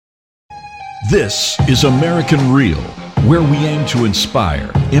This is American Real, where we aim to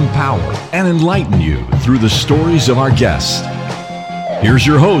inspire, empower, and enlighten you through the stories of our guests. Here's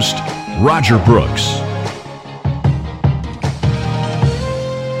your host, Roger Brooks.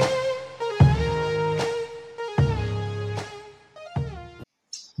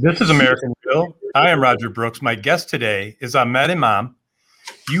 This is American Real. I am Roger Brooks. My guest today is Ahmad Imam.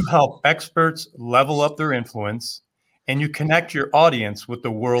 You help experts level up their influence, and you connect your audience with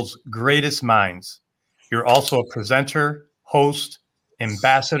the world's greatest minds. You're also a presenter, host,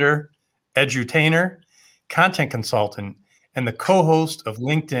 ambassador, edutainer, content consultant, and the co-host of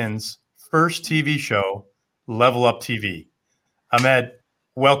LinkedIn's first TV show, Level Up TV. Ahmad,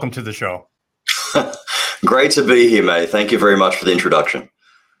 welcome to the show. Great to be here, mate. Thank you very much for the introduction.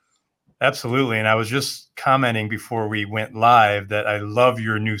 Absolutely. And I was just commenting before we went live that I love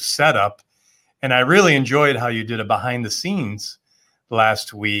your new setup. And I really enjoyed how you did a behind the scenes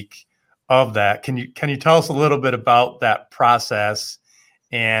last week of that. Can you tell us a little bit about that process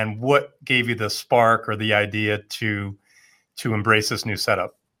and what gave you the spark or the idea to embrace this new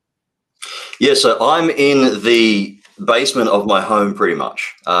setup? Yeah, so I'm in the basement of my home pretty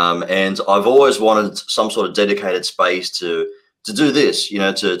much. And I've always wanted some sort of dedicated space to do this,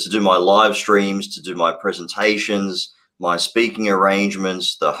 to do my live streams, to do my presentations, my speaking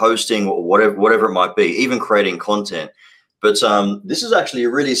arrangements, the hosting, or whatever it might be, even creating content. But this is actually a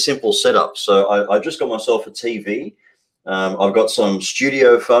really simple setup. So I just got myself a TV. I've got some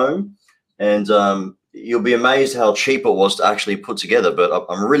studio foam, and you'll be amazed how cheap it was to actually put together. But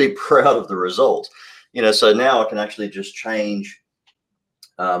I'm really proud of the result. So now I can actually just change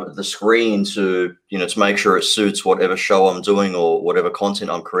the screen to make sure it suits whatever show I'm doing or whatever content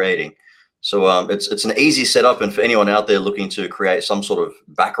I'm creating. So it's an easy setup, and for anyone out there looking to create some sort of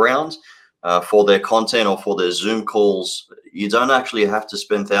background for their content or for their Zoom calls, you don't actually have to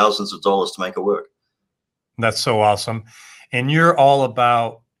spend thousands of dollars to make it work. That's so awesome. And you're all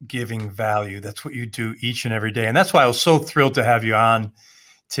about giving value. That's what you do each and every day. And that's why I was so thrilled to have you on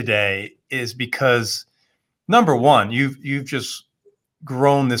today, is because number one, you've just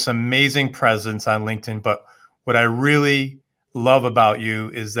grown this amazing presence on LinkedIn. But what I really love about you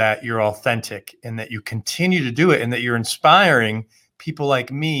is that you're authentic and that you continue to do it, and that you're inspiring people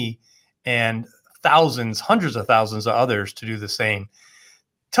like me and hundreds of thousands of others to do the same.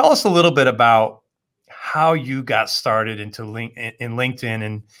 Tell us a little bit about how you got started in LinkedIn,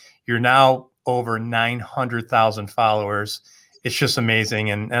 and you're now over 900,000 followers. It's just amazing.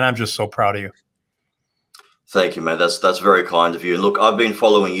 And I'm just so proud of you. Thank you, man. That's very kind of you. And look, I've been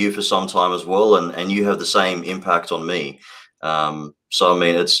following you for some time as well, and you have the same impact on me. So I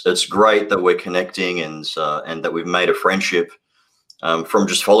mean, it's great that we're connecting and that we've made a friendship from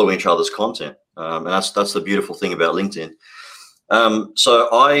just following each other's content. And that's the beautiful thing about LinkedIn. So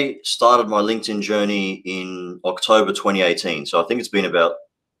I started my LinkedIn journey in October 2018. So I think it's been about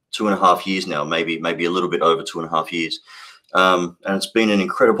 2.5 years now, maybe a little bit over 2.5 years. And it's been an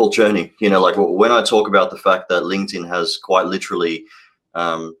incredible journey. Like when I talk about the fact that LinkedIn has quite literally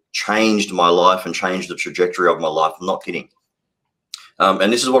changed my life and changed the trajectory of my life, I'm not kidding.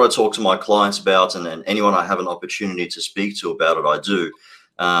 And this is what I talk to my clients about, and anyone I have an opportunity to speak to about it, I do.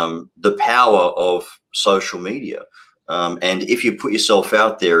 The power of social media. And if you put yourself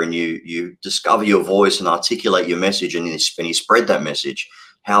out there and you discover your voice and articulate your message and you spread that message,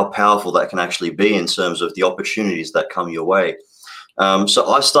 how powerful that can actually be in terms of the opportunities that come your way.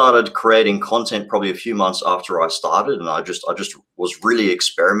 So I started creating content probably a few months after I started, and I just was really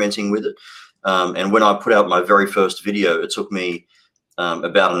experimenting with it. And when I put out my very first video, it took me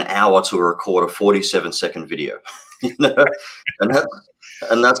about an hour to record a 47-second video.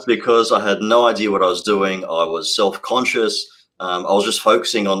 And that's because I had no idea what I was doing. I was self-conscious. I was just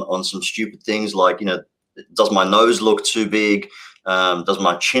focusing on some stupid things like, does my nose look too big? Does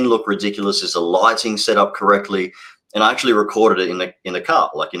my chin look ridiculous? Is the lighting set up correctly? And I actually recorded it in the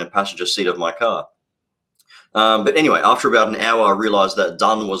car, like in a passenger seat of my car. But anyway, after about an hour, I realized that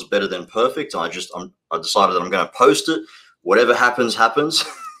done was better than perfect. I decided that I'm going to post it. Whatever happens, happens.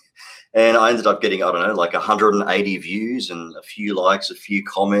 And I ended up getting, like 180 views and a few likes, a few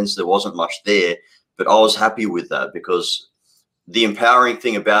comments. There wasn't much there, but I was happy with that, because the empowering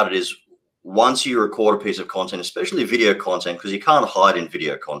thing about it is once you record a piece of content, especially video content, because you can't hide in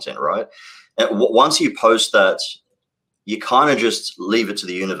video content, right? And once you post that, you kind of just leave it to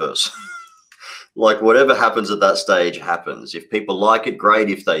the universe. Like whatever happens at that stage happens. If people like it,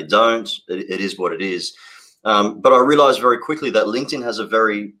 great. If they don't, it is what it is. But I realized very quickly that LinkedIn has a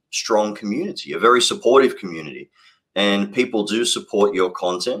very strong community, a very supportive community, and people do support your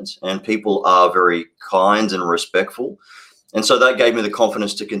content, and people are very kind and respectful. And so that gave me the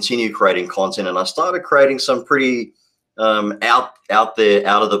confidence to continue creating content. And I started creating some pretty out there,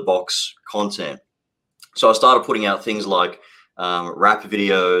 out of the box content. So I started putting out things like rap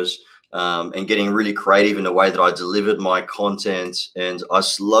videos and getting really creative in the way that I delivered my content. And I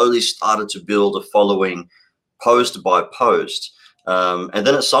slowly started to build a following post by post. And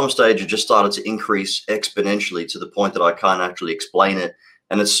then at some stage, it just started to increase exponentially to the point that I can't actually explain it.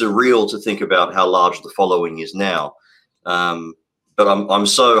 And it's surreal to think about how large the following is now. But I'm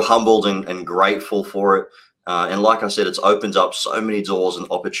so humbled and grateful for it. And like I said, it's opened up so many doors and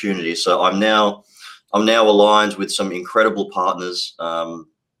opportunities. So I'm now aligned with some incredible partners,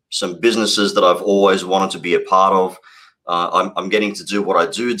 some businesses that I've always wanted to be a part of. I'm getting to do what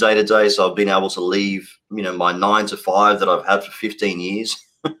I do day to day. So I've been able to leave, my 9 to 5 that I've had for 15 years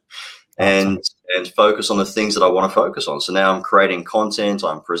and focus on the things that I want to focus on. So now I'm creating content,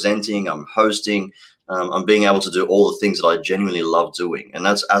 I'm presenting, I'm hosting, I'm being able to do all the things that I genuinely love doing. And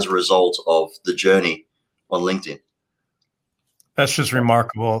that's as a result of the journey on LinkedIn. That's just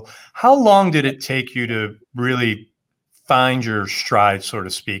remarkable. How long did it take you to really find your stride, so to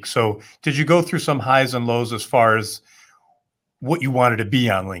speak? So did you go through some highs and lows as far as what you wanted to be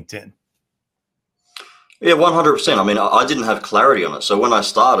on LinkedIn? Yeah, 100%. I mean, I didn't have clarity on it. So when I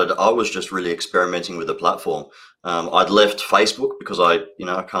started, I was just really experimenting with the platform. I'd left Facebook because I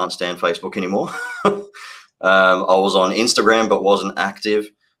can't stand Facebook anymore. I was on Instagram, but wasn't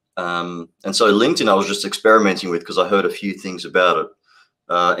active. And so LinkedIn, I was just experimenting with because I heard a few things about it.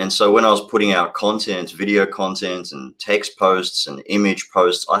 And so when I was putting out content, video content and text posts and image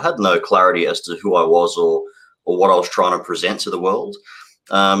posts, I had no clarity as to who I was or what I was trying to present to the world.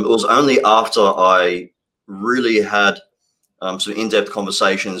 It was only after I really had some in-depth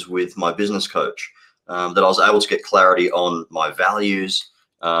conversations with my business coach that I was able to get clarity on my values,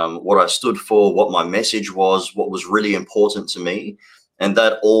 what I stood for, what my message was, what was really important to me. And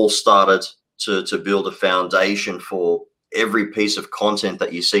that all started to build a foundation for every piece of content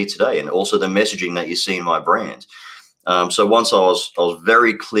that you see today, and also the messaging that you see in my brand. So once I was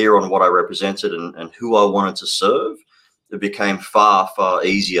very clear on what I represented and who I wanted to serve, it became far, far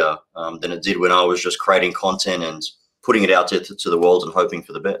easier than it did when I was just creating content and putting it out to the world and hoping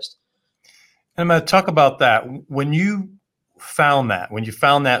for the best. And I'm going to talk about that. When you found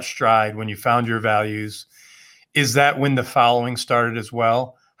that stride, when you found your values, is that when the following started as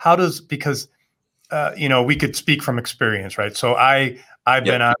well? Because we could speak from experience, right? So I've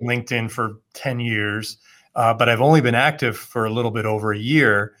been on LinkedIn for 10 years, but I've only been active for a little bit over a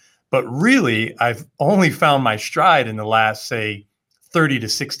year. But really, I've only found my stride in the last, say, 30 to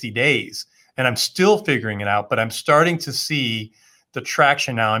 60 days. And I'm still figuring it out, but I'm starting to see the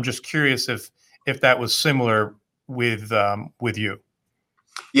traction now. I'm just curious if that was similar with you.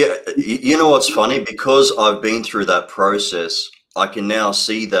 Yeah, you know what's funny? Because I've been through that process, I can now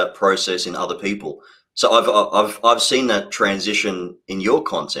see that process in other people. So I've seen that transition in your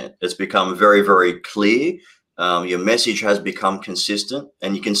content. It's become very, very clear. Your message has become consistent,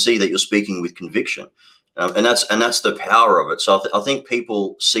 and you can see that you're speaking with conviction, and that's the power of it. So I think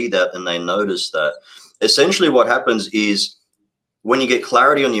people see that and they notice that. Essentially, what happens is when you get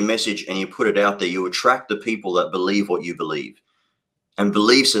clarity on your message and you put it out there, you attract the people that believe what you believe. And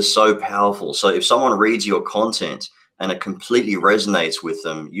beliefs are so powerful. So if someone reads your content and it completely resonates with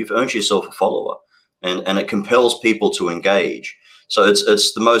them, you've earned yourself a follower, and it compels people to engage. So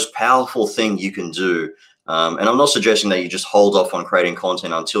it's the most powerful thing you can do. And I'm not suggesting that you just hold off on creating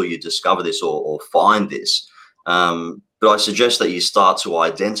content until you discover this or find this. But I suggest that you start to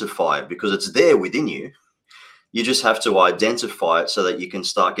identify it because it's there within you. You just have to identify it so that you can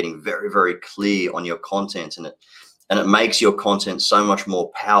start getting very, very clear on your content, and it makes your content so much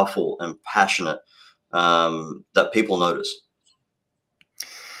more powerful and passionate that people notice.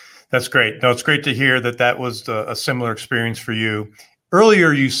 That's great. No, it's great to hear that was a similar experience for you.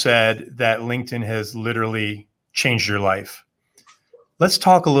 Earlier, you said that LinkedIn has literally changed your life. Let's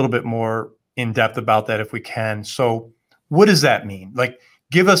talk a little bit more in depth about that if we can. So what does that mean? Like,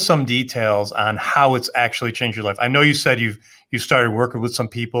 give us some details on how it's actually changed your life. I know you said you started working with some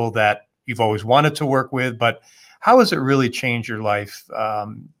people that you've always wanted to work with, but how has it really changed your life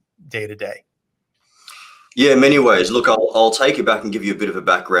day to day? Yeah, in many ways. Look, I'll take you back and give you a bit of a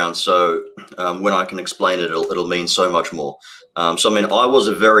background. So when I can explain it, it'll mean so much more. So I mean, I was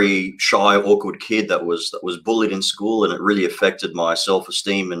a very shy, awkward kid that was bullied in school, and it really affected my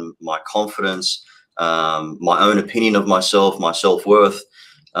self-esteem and my confidence, my own opinion of myself, my self-worth,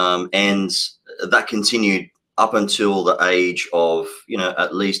 and that continued up until the age of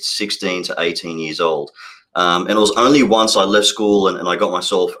at least 16 to 18 years old. And it was only once I left school and I got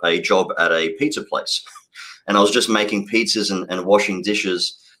myself a job at a pizza place. and I was just making pizzas and washing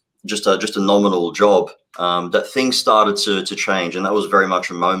dishes, just a nominal job, that things started to change. And that was very much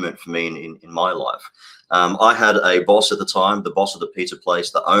a moment for me in my life. I had a boss at the time, the boss of the pizza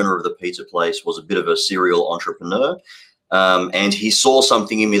place, the owner of the pizza place was a bit of a serial entrepreneur. And he saw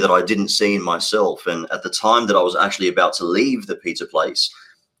something in me that I didn't see in myself. And at the time that I was actually about to leave the pizza place,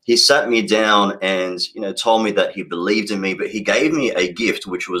 he sat me down and, told me that he believed in me, but he gave me a gift,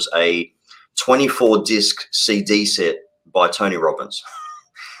 which was a 24 disc CD set by Tony Robbins.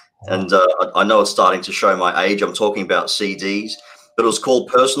 And I know it's starting to show my age. I'm talking about CDs, but it was called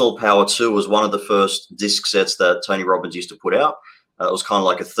Personal Power 2. It was one of the first disc sets that Tony Robbins used to put out. It was kind of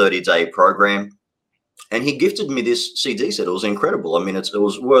like a 30-day program. And he gifted me this CD set. It was incredible. I mean, it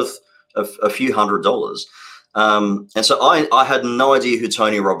was worth a few $100s. And so I had no idea who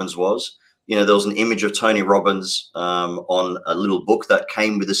Tony Robbins was. There was an image of Tony Robbins on a little book that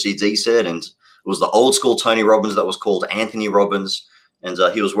came with the CD set. And it was the old school Tony Robbins that was called Anthony Robbins. And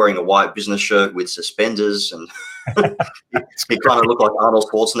he was wearing a white business shirt with suspenders. And he kind of looked like Arnold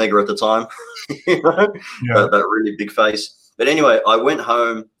Schwarzenegger at the time, Yeah. That really big face. But anyway, I went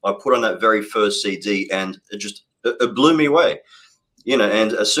home, I put on that very first CD, and it blew me away,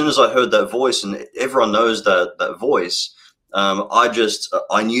 and as soon as I heard that voice, and everyone knows that voice,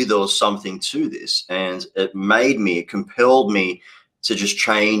 I knew there was something to this, and it compelled me to just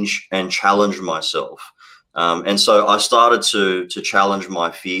change and challenge myself. And so I started to challenge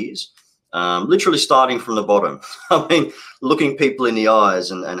my fears, literally starting from the bottom. I mean, looking people in the eyes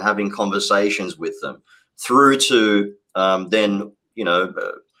and having conversations with them, through to then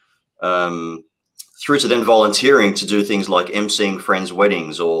volunteering to do things like emceeing friends'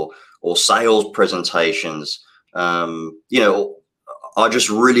 weddings or sales presentations. I just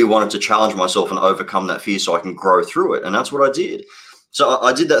really wanted to challenge myself and overcome that fear so I can grow through it. And that's what I did. So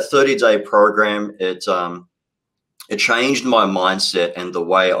I did that 30-day program. It changed my mindset and the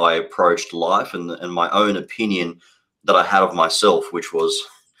way I approached life and my own opinion that I had of myself, which was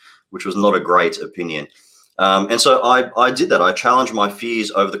not a great opinion. And so I did that. I challenged my fears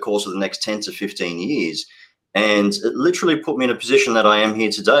over the course of the next 10 to 15 years. And it literally put me in a position that I am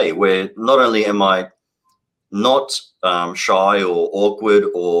here today, where not only am I not shy or awkward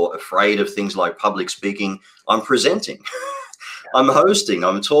or afraid of things like public speaking, I'm presenting. I'm hosting.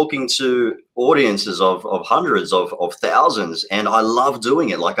 I'm talking to audiences of hundreds of thousands, and I love doing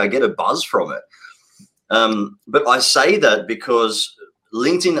it. Like, I get a buzz from it. But I say that because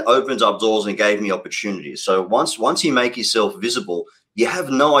LinkedIn opened up doors and gave me opportunities. So once you make yourself visible, you have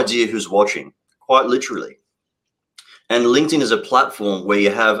no idea who's watching, quite literally. And LinkedIn is a platform where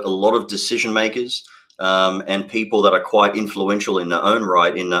you have a lot of decision makers and people that are quite influential in their own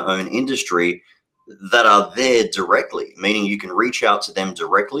right, in their own industry, that are there directly, meaning you can reach out to them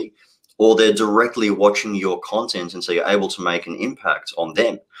directly, or they're directly watching your content, and so you're able to make an impact on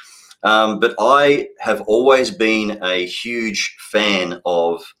them. But I have always been a huge fan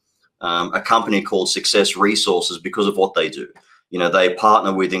of a company called Success Resources because of what they do. They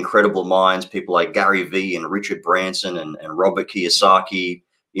partner with incredible minds, people like Gary Vee and Richard Branson and Robert Kiyosaki,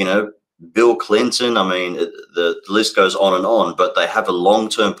 Bill Clinton. I mean, the list goes on, but they have a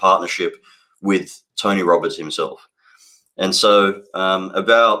long-term partnership with Tony Robbins himself. And so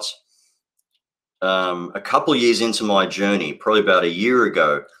about a couple of years into my journey, probably about a year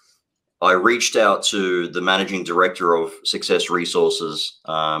ago, I reached out to the managing director of Success Resources,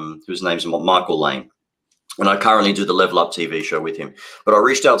 whose name is Michael Lane. And I currently do the Level Up TV show with him. But I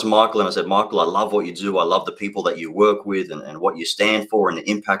reached out to Michael and I said, Michael, I love what you do. I love the people that you work with and what you stand for and the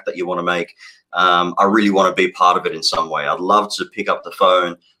impact that you want to make. I really want to be part of it in some way. I'd love to pick up the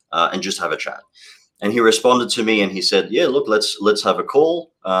phone and just have a chat. And he responded to me and he said, yeah, look, let's have a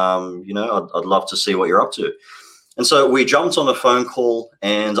call. I'd love to see what you're up to. And so we jumped on a phone call,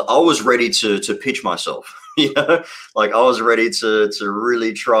 and I was ready to pitch myself, like I was ready to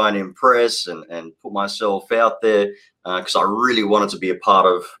really try and impress and put myself out there because I really wanted to be a part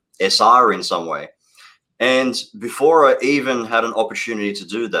of SR in some way. And before I even had an opportunity to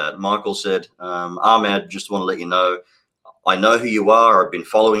do that, Michael said, Ahmad, just want to let you know, I know who you are. I've been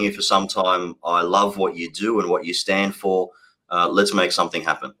following you for some time. I love what you do and what you stand for. Let's make something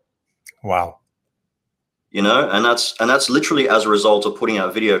happen. Wow. And that's literally as a result of putting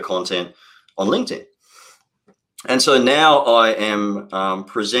out video content on LinkedIn. And so now I am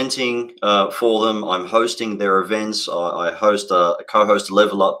presenting for them. I'm hosting their events. I co-host a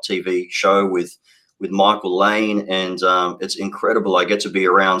Level Up TV show with Michael Lane, and it's incredible. I get to be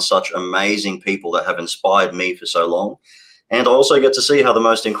around such amazing people that have inspired me for so long. And I also get to see how the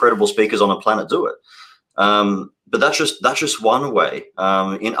most incredible speakers on the planet do it. But that's just one way.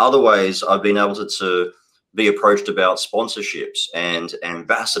 In other ways, I've been able to be approached about sponsorships and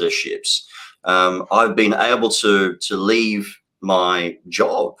ambassadorships. I've been able to leave my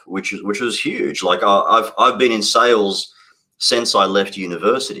job, which was huge. Like I've been in sales since I left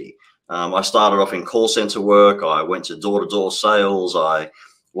university. I started off in call center work. I went to door-to-door sales. I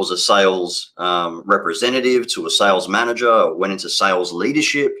was a sales representative to a sales manager. I went into sales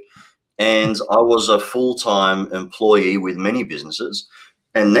leadership, and I was a full-time employee with many businesses.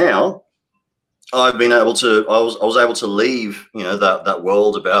 And now I've been able to. I was able to leave, that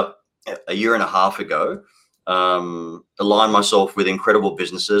world about a year and a half ago. Align myself with incredible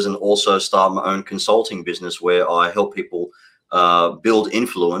businesses, and also start my own consulting business where I help people build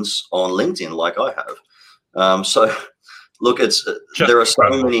influence on LinkedIn, like I have. So, look, there are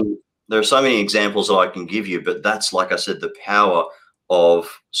so many examples that I can give you, but that's, like I said, the power of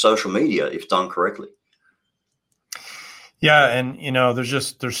social media if done correctly. Yeah, and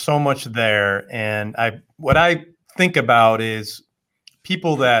there's so much there, and what I think about is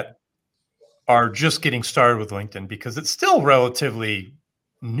people that are just getting started with LinkedIn, because it's still relatively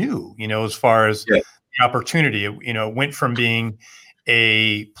new, as far as the opportunity. It went from being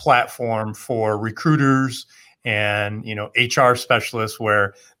a platform for recruiters and, HR specialists,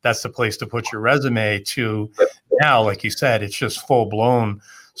 where that's the place to put your resume, to now, like you said, it's just full blown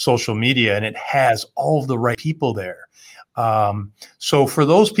social media, and it has all of the right people there. So for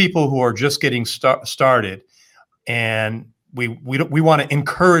those people who are just getting started, and we want to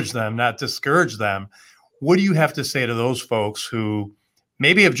encourage them, not discourage them, what do you have to say to those folks who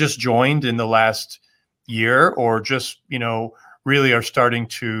maybe have just joined in the last year, or just, really are starting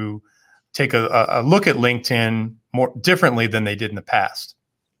to take a look at LinkedIn more differently than they did in the past?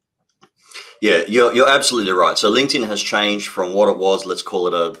 Yeah, you're absolutely right. So LinkedIn has changed from what it was, let's call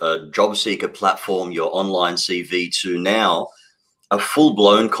it a job seeker platform, your online CV, to now a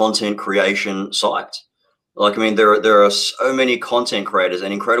full-blown content creation site. Like, I mean, there are so many content creators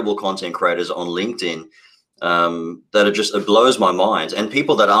and incredible content creators on LinkedIn that it blows my mind. And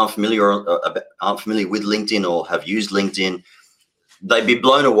people that aren't familiar with LinkedIn or have used LinkedIn, they'd be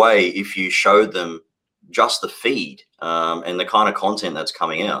blown away if you showed them just the feed and the kind of content that's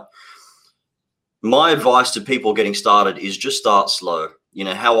coming out. My advice to people getting started is just start slow.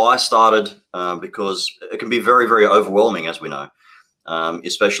 How I started, because it can be very, very overwhelming, as we know,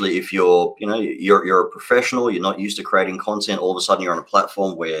 especially if you're a professional, you're not used to creating content. All of a sudden you're on a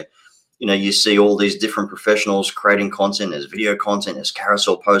platform where, you see all these different professionals creating content. There's video content, there's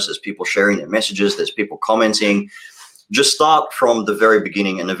carousel posts, there's people sharing their messages, there's people commenting. Just start from the very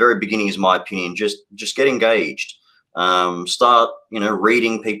beginning. And the very beginning is, my opinion, just get engaged. Start,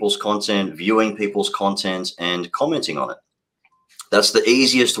 reading people's content, viewing people's content, and commenting on it. That's the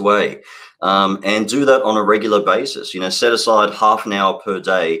easiest way. And do that on a regular basis. Set aside half an hour per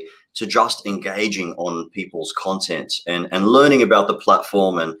day to just engaging on people's content and learning about the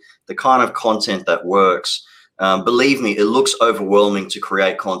platform and the kind of content that works. Believe me, it looks overwhelming to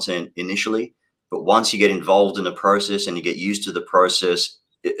create content initially, but once you get involved in the process and you get used to the process,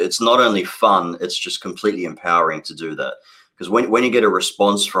 it's not only fun, it's just completely empowering to do that. Because when you get a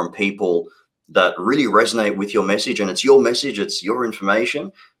response from people that really resonate with your message, and it's your message, it's your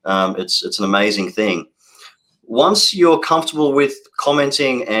information, it's an amazing thing. Once you're comfortable with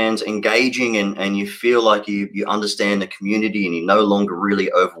commenting and engaging, and you feel like you understand the community and you're no longer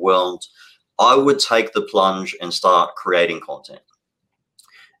really overwhelmed, I would take the plunge and start creating content.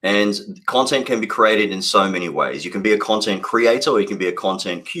 And content can be created in so many ways. You can be a content creator, or you can be a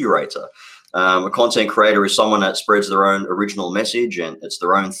content curator. A content creator is someone that spreads their own original message, and it's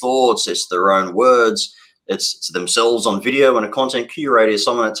their own thoughts, it's their own words, it's themselves on video. And a content curator is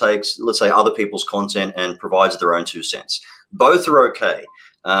someone that takes, let's say, other people's content and provides their own 2 cents. Both are okay.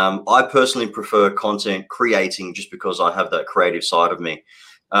 I personally prefer content creating, just because I have that creative side of me.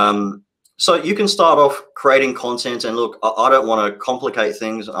 So you can start off creating content, and look, I don't want to complicate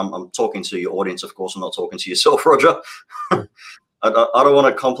things. I'm talking to your audience, of course. I'm not talking to yourself, Roger. I don't want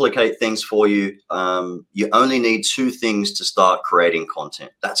to complicate things for you. You only need 2 things to start creating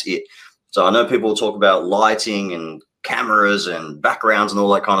content. That's it. So I know people talk about lighting and cameras and backgrounds and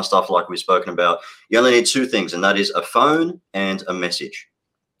all that kind of stuff, like we've spoken about. You only need 2 things, and that is a phone and a message.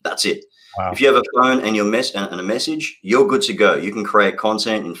 That's it. Wow. If you have a phone and and a message, you're good to go. You can create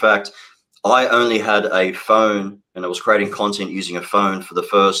content. In fact, I only had a phone, and I was creating content using a phone for the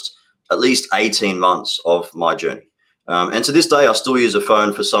first at least 18 months of my journey. And to this day, I still use a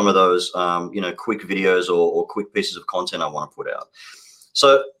phone for some of those, quick videos or quick pieces of content I want to put out.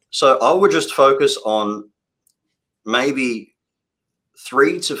 So I would just focus on maybe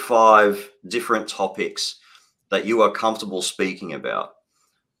 3 to 5 different topics that you are comfortable speaking about,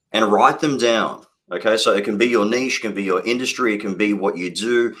 and write them down. Okay, so it can be your niche, it can be your industry, it can be what you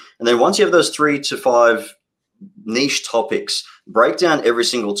do. And then once you have those 3 to 5 niche topics, break down every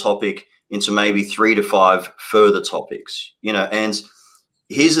single topic into maybe 3 to 5 further topics, and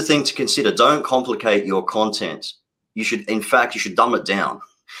here's the thing to consider. Don't complicate your content. In fact, you should dumb it down.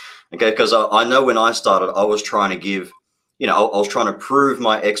 Okay, because I know when I started, I was trying to give, I was trying to prove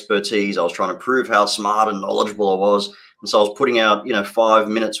my expertise. I was trying to prove how smart and knowledgeable I was. And so I was putting out, 5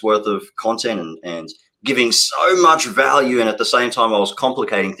 minutes worth of content and giving so much value. And at the same time, I was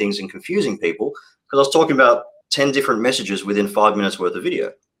complicating things and confusing people because I was talking about 10 different messages within 5 minutes worth of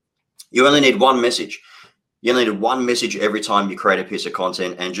video. You only need one message. You only need one message every time you create a piece of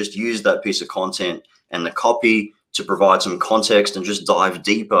content, and just use that piece of content and the copy to provide some context and just dive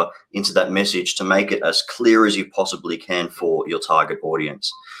deeper into that message to make it as clear as you possibly can for your target audience.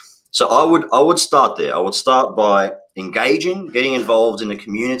 So I would start there. I would start by engaging, getting involved in the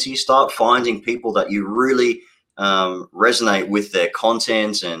community, start finding people that you really resonate with their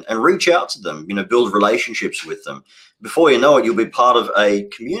content and reach out to them, build relationships with them. Before you know it, you'll be part of a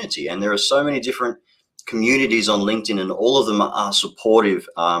community, and there are so many different communities on LinkedIn, and all of them are supportive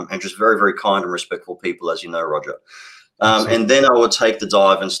and just very, very kind and respectful people, as you know, Roger. And then I would take the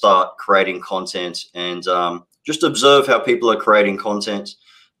dive and start creating content and just observe how people are creating content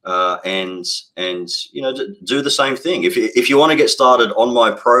and do the same thing. If you want to get started, on my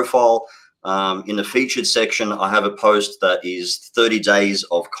profile in the featured section, I have a post that is 30 days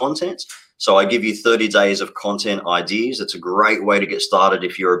of content. So I give you 30 days of content ideas. It's a great way to get started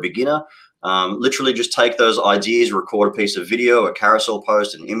if you're a beginner. Literally just take those ideas, record a piece of video, a carousel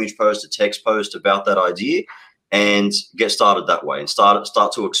post, an image post, a text post about that idea, and get started that way and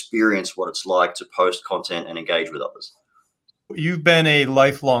start to experience what it's like to post content and engage with others. You've been a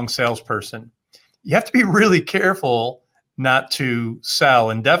lifelong salesperson. You have to be really careful not to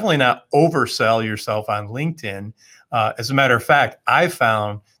sell, and definitely not oversell yourself on LinkedIn. As a matter of fact, I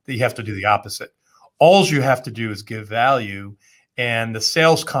found that you have to do the opposite. All you have to do is give value, and the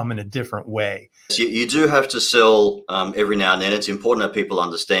sales come in a different way. You do have to sell every now and then. It's important that people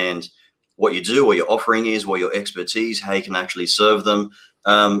understand what you do, what your offering is, what your expertise, how you can actually serve them.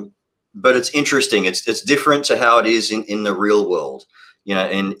 But it's interesting. It's different to how it is in the real world. In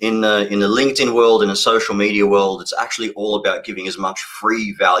the LinkedIn world, in the social media world, it's actually all about giving as much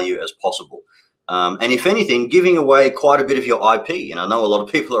free value as possible. And if anything, giving away quite a bit of your IP. And I know a lot of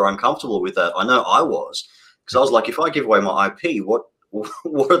people are uncomfortable with that. I know I was. Because I was like, if I give away my IP, what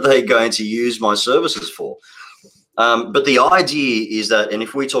are they going to use my services for? But the idea is that, and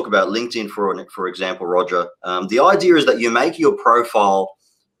if we talk about LinkedIn, for example, Roger, the idea is that you make your profile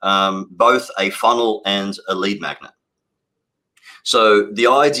both a funnel and a lead magnet. So the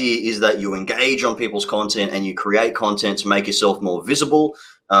idea is that you engage on people's content and you create content to make yourself more visible.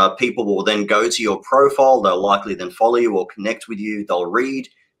 People will then go to your profile. They'll likely then follow you or connect with you. They'll read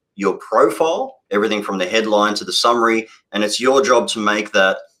your profile, everything from the headline to the summary, and it's your job to make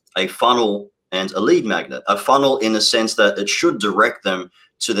that a funnel and a lead magnet. A funnel in the sense that it should direct them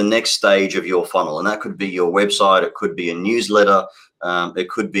to the next stage of your funnel, and that could be your website, it could be a newsletter, it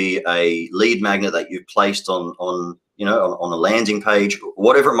could be a lead magnet that you've placed on a landing page,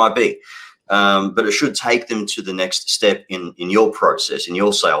 whatever it might be. But it should take them to the next step in your process, in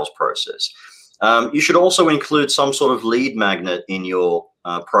your sales process. You should also include some sort of lead magnet in your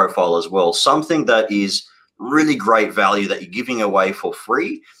profile as well, something that is really great value that you're giving away for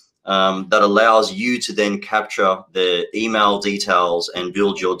free, that allows you to then capture the email details and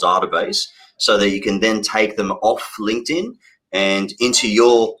build your database so that you can then take them off LinkedIn and into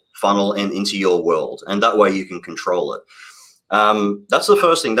your funnel and into your world. And that way you can control it. That's the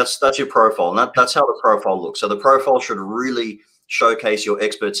first thing. That's your profile. And that's how the profile looks. So the profile should really showcase your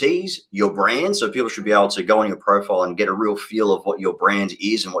expertise, your brand. So people should be able to go on your profile and get a real feel of what your brand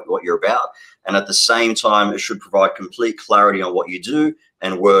is and what you're about. And at the same time, it should provide complete clarity on what you do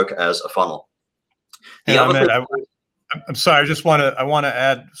and work as a funnel. Ahmed, I'm sorry. I want to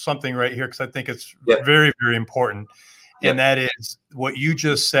add something right here because I think it's very, very important. And that is what you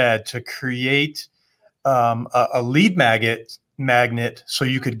just said, to create a lead magnet so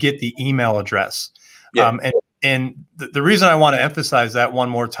you could get the email address. And the reason I want to emphasize that one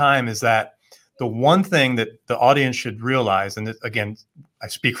more time is that the one thing that the audience should realize, and again, I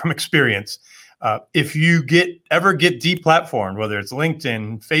speak from experience, if you ever get deplatformed, whether it's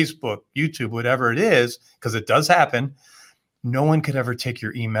LinkedIn, Facebook, YouTube, whatever it is, because it does happen, no one could ever take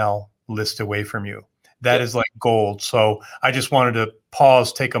your email list away from you. That is like gold. So I just wanted to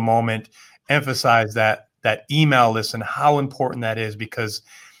pause, take a moment, emphasize that email list and how important that is, because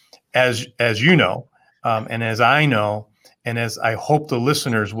as you know, and as I know, and as I hope the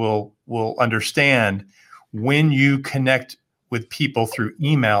listeners will will understand when you connect with people through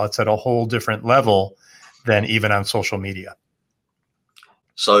email, it's at a whole different level than even on social media.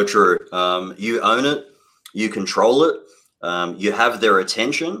 So true. You own it, you control it, you have their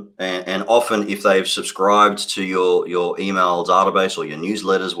attention, and often if they've subscribed to your email database or your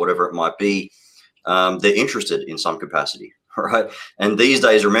newsletters, whatever it might be, they're interested in some capacity, right? And these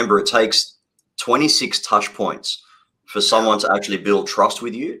days, remember, it takes 26 touch points for someone to actually build trust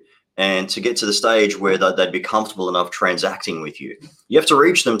with you and to get to the stage where they'd be comfortable enough transacting with you. You have to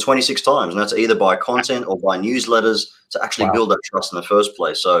reach them 26 times, and that's either by content or by newsletters to actually build that trust in the first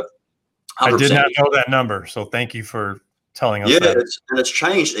place. So 100%. I did not know that number, so thank you for telling us that. Yeah, it's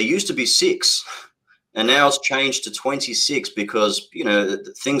changed. It used to be 6, and now it's changed to 26 because,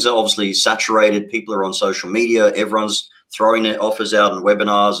 things are obviously saturated. People are on social media. Everyone's throwing their offers out and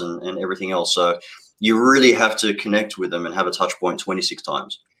webinars and everything else. So you really have to connect with them and have a touch point 26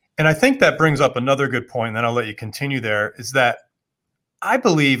 times. And I think that brings up another good point, and then I'll let you continue there, is that I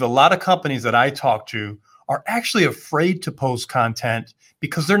believe a lot of companies that I talk to are actually afraid to post content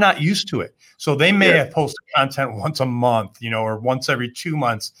because they're not used to it. So they may have posted content once a month, or once every 2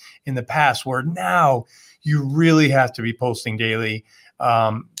 months in the past, where now you really have to be posting daily,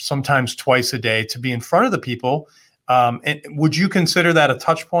 sometimes twice a day to be in front of the people. And would you consider that a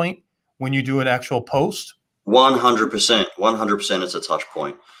touch point when you do an actual post? 100%. 100% it's a touch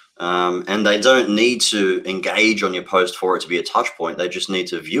point. And they don't need to engage on your post for it to be a touch point. They just need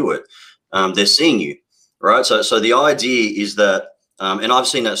to view it. They're seeing you, right? So the idea is that, and I've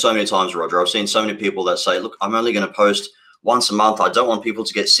seen that so many times, Roger. I've seen so many people that say, look, I'm only going to post once a month. I don't want people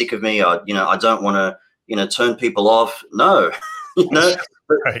to get sick of me. I don't want to, turn people off. No,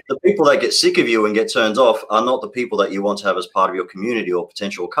 Right. The people that get sick of you and get turned off are not the people that you want to have as part of your community or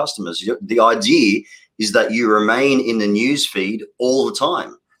potential customers. The idea is that you remain in the news feed all the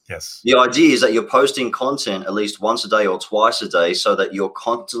time. Yes. The idea is that you're posting content at least once a day or twice a day so that you're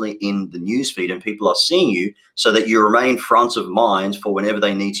constantly in the newsfeed and people are seeing you so that you remain front of mind for whenever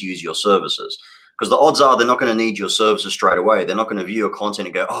they need to use your services. Because the odds are they're not going to need your services straight away. They're not going to view your content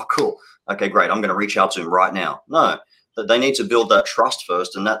and go, oh, cool. Okay, great. I'm going to reach out to him right now. No, that they need to build that trust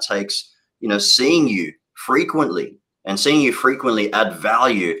first. And that takes, seeing you frequently and seeing you frequently add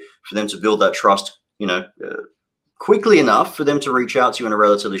value for them to build that trust, quickly enough for them to reach out to you in a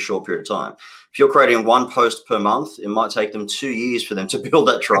relatively short period of time. If you're creating one post per month, it might take them 2 years for them to build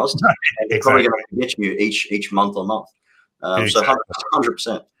that trust. And they're probably going to get you each month on month. So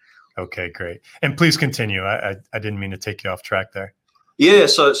 100%. Okay, great. And please continue. I didn't mean to take you off track there. Yeah,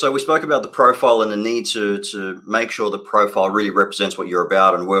 so we spoke about the profile and the need to make sure the profile really represents what you're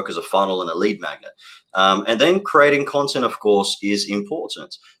about and work as a funnel and a lead magnet. And then creating content, of course, is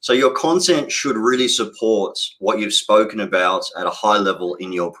important. So your content should really support what you've spoken about at a high level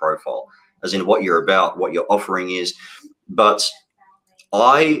in your profile, as in what you're about, what your offering is. But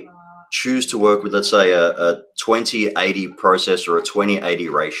I choose to work with, let's say, a 20-80 process or a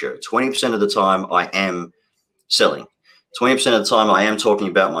 20-80 ratio. 20% of the time I am selling. 20% of the time I am talking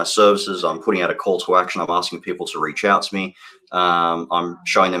about my services. I'm putting out a call to action. I'm asking people to reach out to me. I'm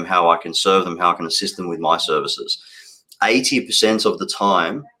showing them how I can serve them, how I can assist them with my services. 80% of the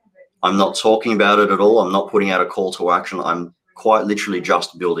time, I'm not talking about it at all. I'm not putting out a call to action. I'm quite literally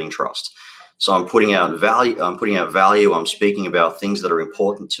just building trust. So I'm putting out value. I'm speaking about things that are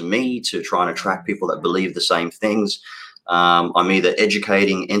important to me to try and attract people that believe the same things. I'm either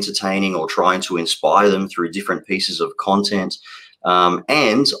educating, entertaining, or trying to inspire them through different pieces of content.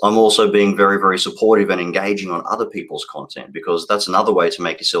 And I'm also being very, very supportive and engaging on other people's content, because that's another way to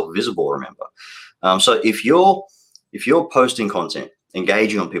make yourself visible, remember. So if you're posting content,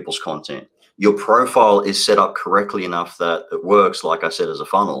 engaging on people's content, your profile is set up correctly enough that it works, like I said, as a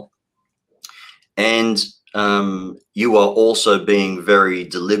funnel. And you are also being very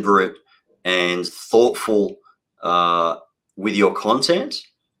deliberate and thoughtful with your content,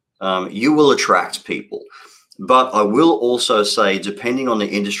 you will attract people. But I will also say, depending on the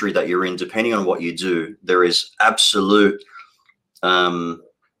industry that you're in, depending on what you do, there is absolute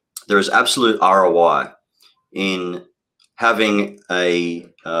ROI in having a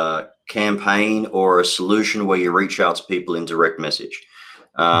campaign or a solution where you reach out to people in direct message,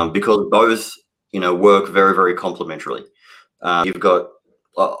 because both work very, very complementarily. You've got,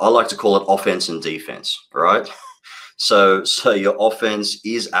 I like to call it offense and defense, right? So your offense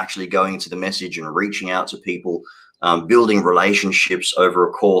is actually going to the message and reaching out to people, building relationships over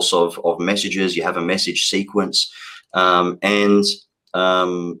a course of messages. You have a message sequence, and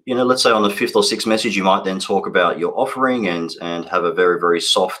let's say on the 5th or 6th message, you might then talk about your offering and have a very, very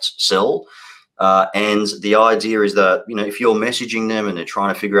soft sell. And the idea is that, if you're messaging them and they're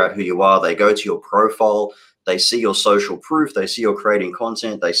trying to figure out who you are, they go to your profile, they see your social proof, they see you're creating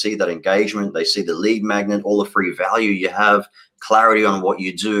content, they see that engagement, they see the lead magnet, all the free value you have, clarity on what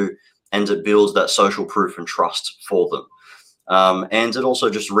you do, and it builds that social proof and trust for them. And it also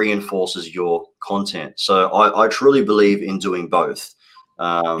just reinforces your content. So I truly believe in doing both.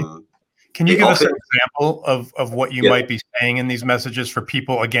 Can you give us an example of what you might be saying in these messages for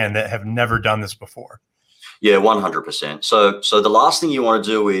people, again, that have never done this before? Yeah, 100%. So the last thing you want to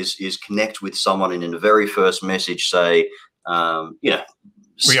do is connect with someone and in the very first message say, sell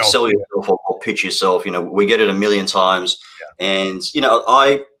yourself or pitch yourself. We get it a million times, and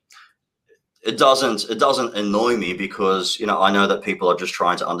it doesn't annoy me because I know that people are just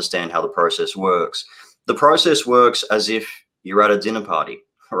trying to understand how the process works. The process works as if you're at a dinner party,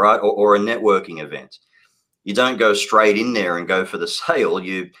 right, or a networking event. You don't go straight in there and go for the sale.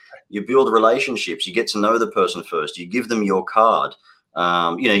 You build relationships. You get to know the person first. You give them your card.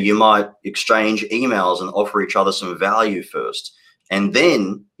 You might exchange emails and offer each other some value first. And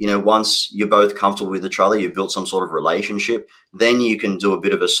then, once you're both comfortable with each other, you've built some sort of relationship, then you can do a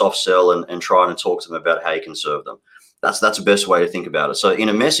bit of a soft sell and try and talk to them about how you can serve them. That's the best way to think about it. So in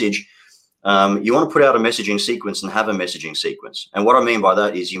a message, you want to put out a messaging sequence and have a messaging sequence. And what I mean by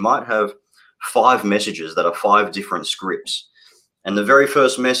that is you might have 5 messages that are 5 different scripts. And the very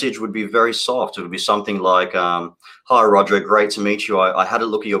first message would be very soft. It would be something like, hi, Roger, great to meet you. I had a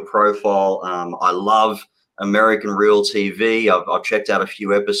look at your profile. I love American Real TV. I've checked out a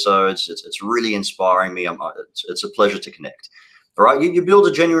few episodes. It's really inspiring me. It's a pleasure to connect. All right. You build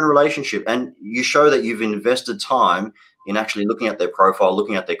a genuine relationship and you show that you've invested time in actually looking at their profile,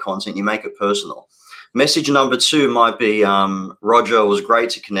 looking at their content. You make it personal. Message number 2 might be, Roger, it was great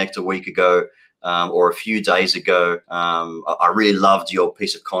to connect a week ago. Or a few days ago, I really loved your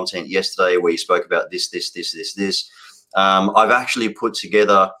piece of content yesterday where you spoke about this. I've actually put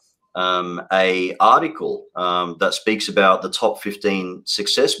together a article that speaks about the top 15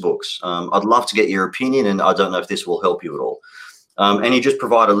 success books. I'd love to get your opinion, and I don't know if this will help you at all. And you just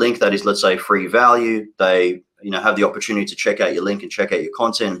provide a link that is, let's say, free value. They have the opportunity to check out your link and check out your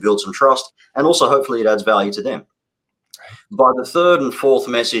content and build some trust, and also hopefully it adds value to them. By the 3rd and 4th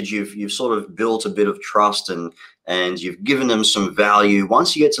message, you've sort of built a bit of trust and you've given them some value.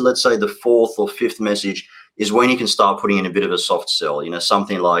 Once you get to, let's say, the 4th or 5th message is when you can start putting in a bit of a soft sell.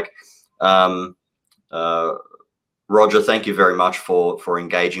 Something like, Roger, thank you very much for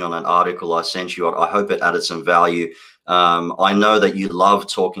engaging on an article I sent you. I hope it added some value. I know that you love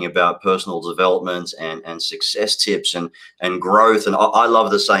talking about personal development and success tips and growth, and I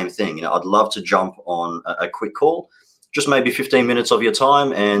love the same thing. I'd love to jump on a quick call. Just maybe 15 minutes of your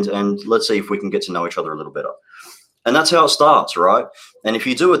time, and let's see if we can get to know each other a little better. And that's how it starts, right? And if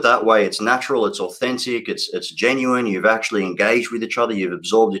you do it that way, it's natural, it's authentic, it's genuine. You've actually engaged with each other, you've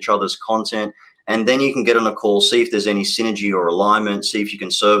absorbed each other's content, and then you can get on a call, see if there's any synergy or alignment, see if you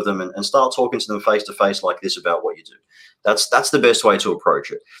can serve them, and start talking to them face to face like this about what you do. That's the best way to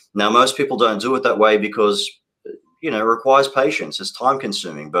approach it. Now, most people don't do it that way because it requires patience. It's time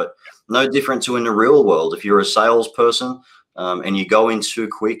consuming, but no different to in the real world. If you're a salesperson and you go in too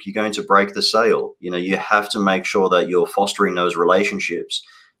quick, you're going to break the sale. You have to make sure that you're fostering those relationships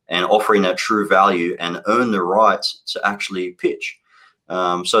and offering that true value and earn the right to actually pitch.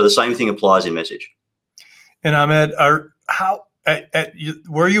 So the same thing applies in message. And Ahmed,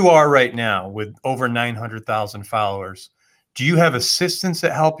 where you are right now with over 900,000 followers, do you have assistants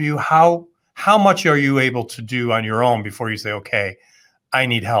that help you? How much are you able to do on your own before you say, okay, I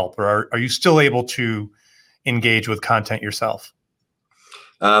need help? Or are you still able to engage with content yourself?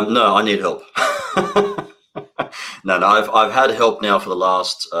 No, I need help. No, I've had help now for the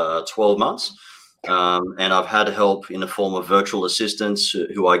last 12 months. And I've had help in the form of virtual assistants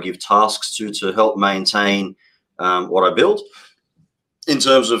who I give tasks to help maintain what I build in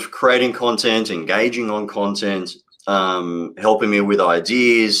terms of creating content, engaging on content, helping me with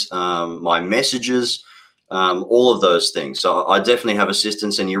ideas, my messages, all of those things. So I definitely have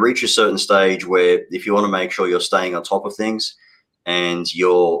assistance, and you reach a certain stage where if you want to make sure you're staying on top of things and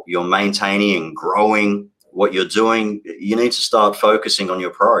you're maintaining and growing what you're doing, you need to start focusing on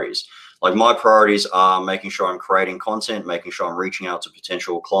your priorities. Like my priorities are making sure I'm creating content, making sure I'm reaching out to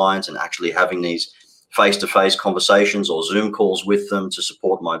potential clients and actually having these face-to-face conversations or Zoom calls with them to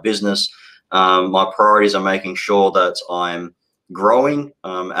support my business. My priorities are making sure that I'm growing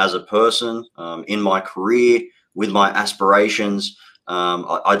as a person in my career with my aspirations.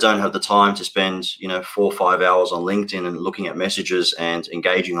 I don't have the time to spend 4 or 5 hours on LinkedIn and looking at messages and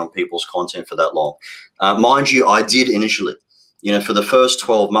engaging on people's content for that long. Mind you, I did initially. for the first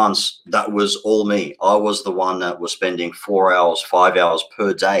 12 months, that was all me. I was the one that was spending 4 hours, 5 hours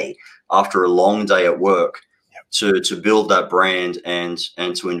per day after a long day at work to build that brand and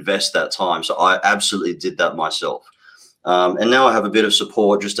to invest that time. So I absolutely did that myself. And now I have a bit of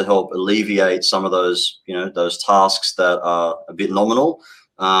support just to help alleviate some of those, those tasks that are a bit nominal,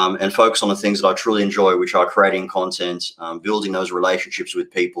 and focus on the things that I truly enjoy, which are creating content, building those relationships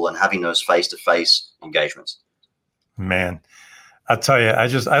with people, and having those face-to-face engagements. Man, I'll tell you,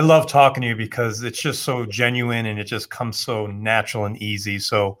 I love talking to you because it's just so genuine and it just comes so natural and easy.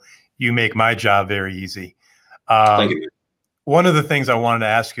 So you make my job very easy. Thank you. One of the things I wanted to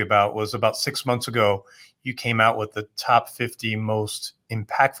ask you about was about 6 months ago, you came out with the top 50 most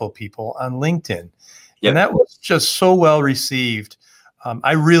impactful people on LinkedIn. Yep. And that was just so well received.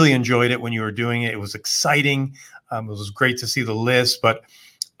 I really enjoyed it when you were doing it. It was exciting. It was great to see the list, but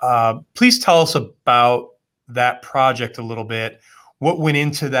please tell us about that project a little bit. What went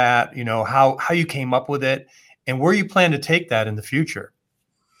into that, how you came up with it, and where you plan to take that in the future.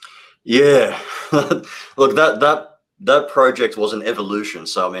 Yeah, look, that project was an evolution.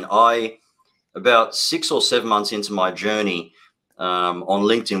 So, I mean, about 6 or 7 months into my journey on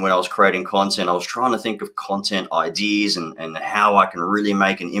LinkedIn, when I was creating content, I was trying to think of content ideas and how I can really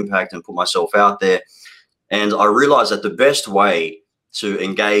make an impact and put myself out there. And I realized that the best way to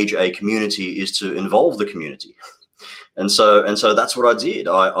engage a community is to involve the community. And so that's what I did.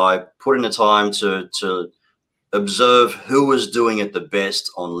 I put in the time to observe who was doing it the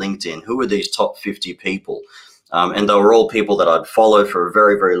best on LinkedIn. Who were these top 50 people? And they were all people that I'd followed for a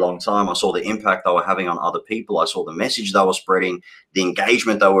very, very long time. I saw the impact they were having on other people. I saw the message they were spreading, the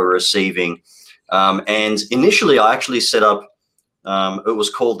engagement they were receiving. And initially, I actually set up, it was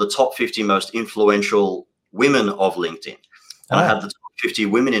called the top 50 most influential women of LinkedIn. And I had the top 50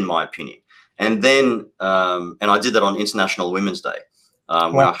 women, in my opinion. And then, and I did that on International Women's Day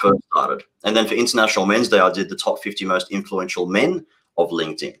when I first started. And then for International Men's Day, I did the top 50 most influential men of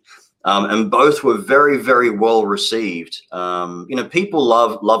LinkedIn. And both were very, very well received. People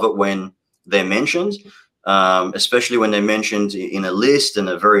love it when they're mentioned, especially when they're mentioned in a list, and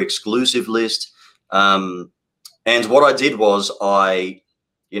a very exclusive list. And what I did was I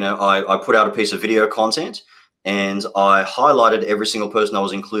put out a piece of video content, and I highlighted every single person that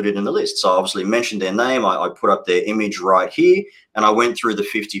was included in the list. So I obviously mentioned their name. I put up their image right here, and I went through the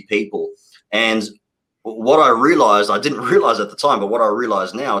 50 people. And what I realized, I didn't realize at the time, but what I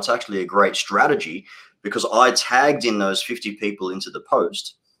realize now, it's actually a great strategy, because I tagged in those 50 people into the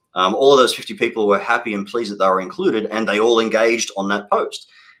post. All of those 50 people were happy and pleased that they were included, and they all engaged on that post.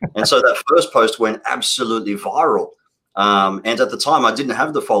 And so that first post went absolutely viral. And at the time, I didn't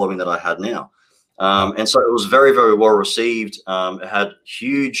have the following that I had now. And so it was very, very well received. It had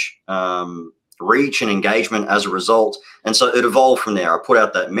huge reach and engagement as a result. And so it evolved from there. I put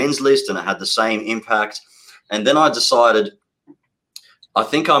out that men's list, and it had the same impact. And then I decided, I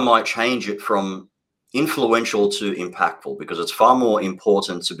think I might change it from influential to impactful, because it's far more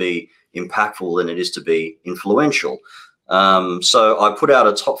important to be impactful than it is to be influential. So I put out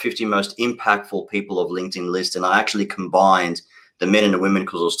a top 50 most impactful people of LinkedIn list, and I actually combined the men and the women,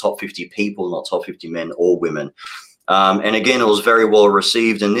 because it was top 50 people, not top 50 men or women. And again, it was very well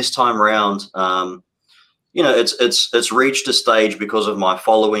received. And this time around, it's reached a stage, because of my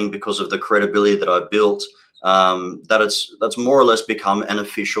following, because of the credibility that I built, that's more or less become an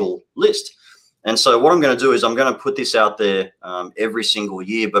official list. And so what I'm going to do is I'm going to put this out there every single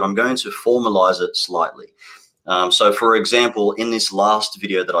year, but I'm going to formalize it slightly. So for example, in this last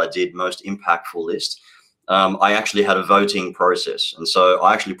video that I did, most impactful list, I actually had a voting process. And so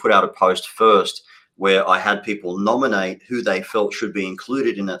I actually put out a post first where I had people nominate who they felt should be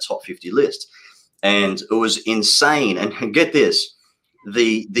included in that top 50 list. And it was insane. And get this,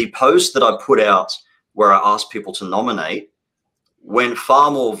 the post that I put out where I asked people to nominate went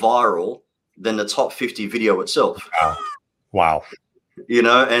far more viral than the top 50 video itself. Wow.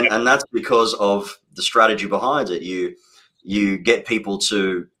 And that's because of the strategy behind it. You get people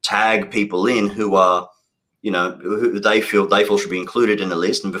to tag people in who are, who they feel should be included in the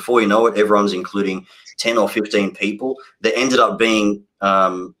list. And before you know it, everyone's including 10 or 15 people. There ended up being,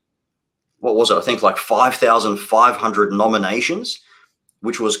 what was it? I think like 5,500 nominations,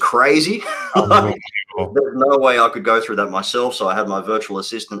 which was crazy. There's no way I could go through that myself. So I had my virtual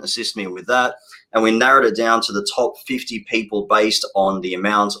assistant assist me with that. And we narrowed it down to the top 50 people based on the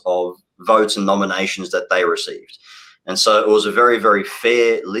amount of votes and nominations that they received. And so it was a very, very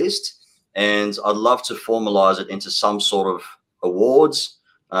fair list. And I'd love to formalize it into some sort of awards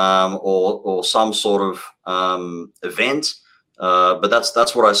or some sort of event. But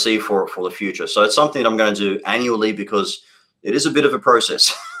that's what I see for the future. So it's something that I'm going to do annually, because it is a bit of a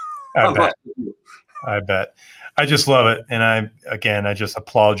process. I bet. I bet. I just love it. And I just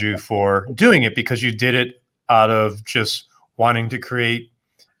applaud you for doing it, because you did it out of just wanting to create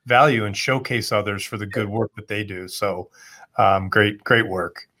value and showcase others for the good work that they do. So great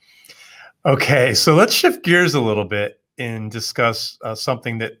work. Okay, so let's shift gears a little bit and discuss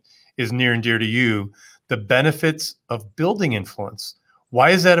something that is near and dear to you, the benefits of building influence. Why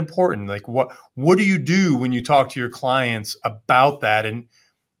is that important? Like, what do you do when you talk to your clients about that? And,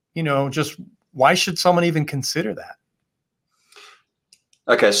 just why should someone even consider that?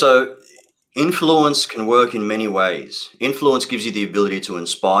 Okay, so influence can work in many ways. Influence gives you the ability to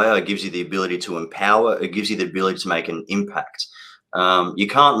inspire, it gives you the ability to empower, it gives you the ability to make an impact. You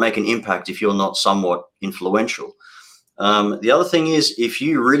can't make an impact if you're not somewhat influential. The other thing is, if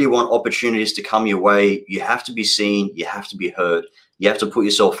you really want opportunities to come your way, you have to be seen, you have to be heard, you have to put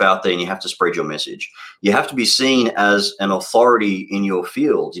yourself out there, and you have to spread your message. You have to be seen as an authority in your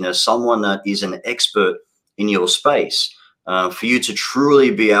field, someone that is an expert in your space, for you to truly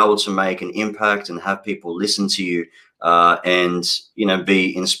be able to make an impact and have people listen to you, and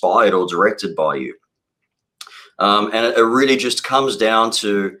be inspired or directed by you. And it really just comes down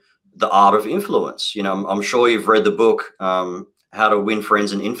to the art of influence. I'm sure you've read the book, How to Win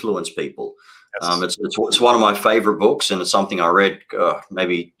Friends and Influence People. Yes. It's one of my favorite books, and it's something I read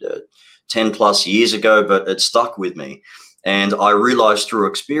maybe 10 plus years ago, but it stuck with me. And I realized through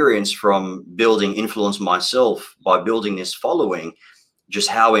experience from building influence myself by building this following, just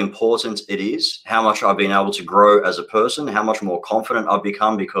how important it is, how much I've been able to grow as a person, how much more confident I've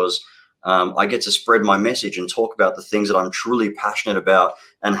become, because I get to spread my message and talk about the things that I'm truly passionate about,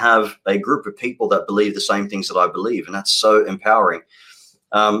 and have a group of people that believe the same things that I believe. And that's so empowering.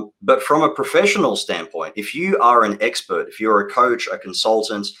 But from a professional standpoint, if you are an expert, if you're a coach, a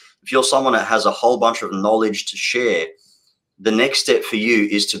consultant, if you're someone that has a whole bunch of knowledge to share, the next step for you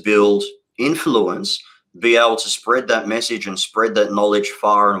is to build influence, be able to spread that message and spread that knowledge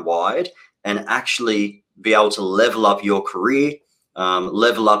far and wide, and actually be able to level up your career,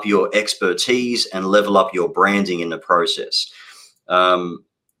 level up your expertise, and level up your branding in the process.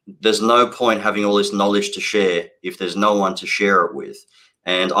 There's no point having all this knowledge to share if there's no one to share it with.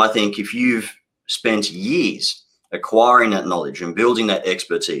 And I think if you've spent years acquiring that knowledge and building that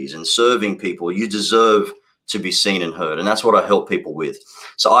expertise and serving people, you deserve to be seen and heard. And that's what I help people with.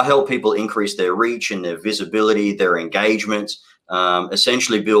 So I help people increase their reach and their visibility, their engagement,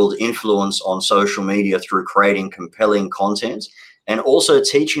 essentially build influence on social media through creating compelling content, and also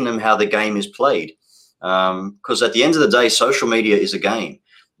teaching them how the game is played. Because at the end of the day, social media is a game.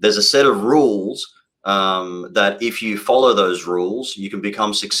 There's a set of rules that if you follow those rules, you can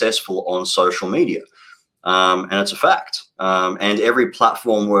become successful on social media. And it's a fact. And every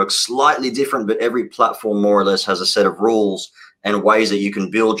platform works slightly different, but every platform more or less has a set of rules and ways that you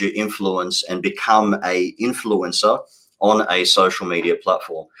can build your influence and become an influencer on a social media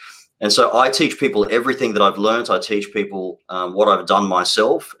platform. And so I teach people everything that I've learned. I teach people what I've done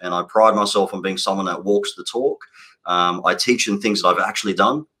myself, and I pride myself on being someone that walks the talk. I teach them things that I've actually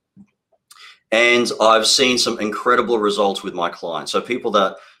done. And I've seen some incredible results with my clients. So people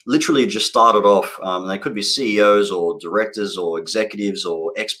that literally just started off, they could be CEOs or directors or executives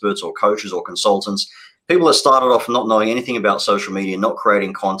or experts or coaches or consultants, people that started off not knowing anything about social media, not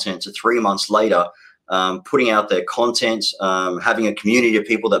creating content, to 3 months later, putting out their content, having a community of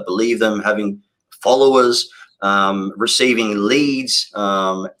people that believe them, having followers, receiving leads,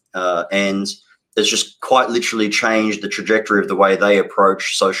 and it's just quite literally changed the trajectory of the way they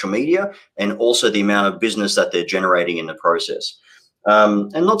approach social media, and also the amount of business that they're generating in the process.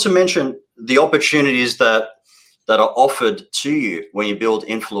 And not to mention the opportunities that are offered to you when you build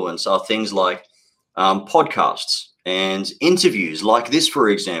influence are things like podcasts and interviews like this, for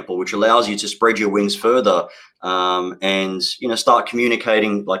example, which allows you to spread your wings further, and start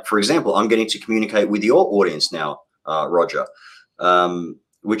communicating. Like, for example, I'm getting to communicate with your audience now, Roger.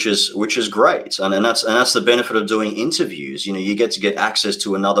 Which is great, and that's the benefit of doing interviews. You get to get access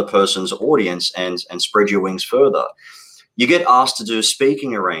to another person's audience and spread your wings further. You get asked to do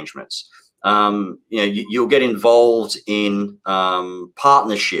speaking arrangements. You'll get involved in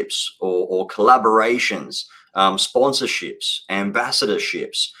partnerships or collaborations, sponsorships,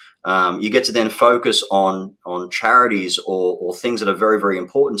 ambassadorships. You get to then focus on charities or things that are very, very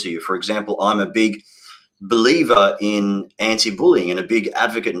important to you. For example, I'm a big believer in anti-bullying and a big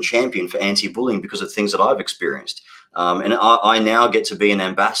advocate and champion for anti-bullying because of things that I've experienced. And I now get to be an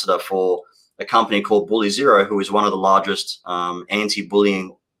ambassador for a company called Bully Zero, who is one of the largest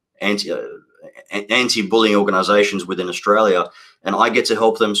anti-bullying organizations within Australia. And I get to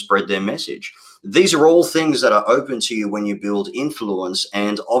help them spread their message. these are all things that are open to you when you build influence,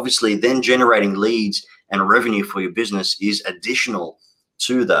 and obviously then generating leads and revenue for your business is additional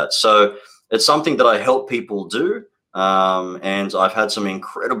to that. So it's something that I help people do. And I've had some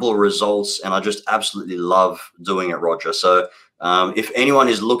incredible results, and I just absolutely love doing it, Roger. So if anyone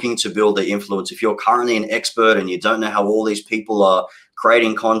is looking to build their influence, if you're currently an expert and you don't know how all these people are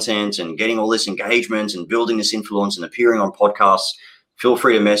creating content and getting all this engagement and building this influence and appearing on podcasts, feel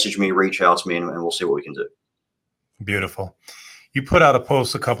free to message me, reach out to me, and we'll see what we can do. Beautiful. You put out a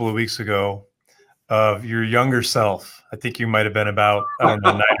post a couple of weeks ago of your younger self. I think you might have been about, I don't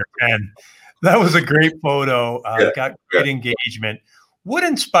know, 9 or 10. That was a great photo. Got great engagement. What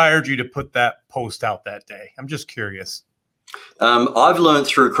inspired you to put that post out that day? I'm just curious. I've learned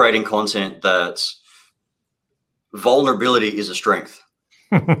through creating content that vulnerability is a strength.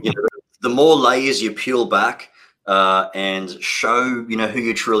 The more layers you peel back and show, who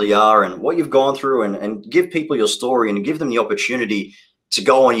you truly are and what you've gone through, and give people your story and give them the opportunity to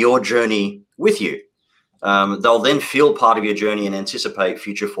go on your journey with you. They'll then feel part of your journey and anticipate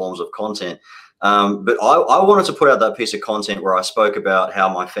future forms of content. But I wanted to put out that piece of content where I spoke about how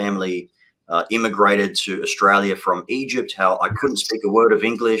my family immigrated to Australia from Egypt, how I couldn't speak a word of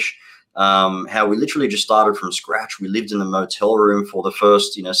English, how we literally just started from scratch. We lived in a motel room for the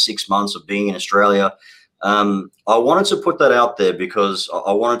first 6 months of being in Australia. I wanted to put that out there because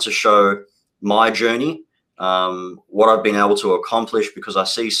I wanted to show my journey, what I've been able to accomplish, because I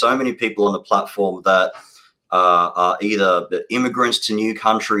see so many people on the platform that are either immigrants to new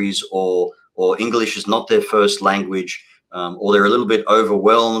countries, or English is not their first language, or they're a little bit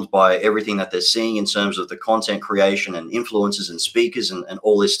overwhelmed by everything that they're seeing in terms of the content creation and influencers and speakers and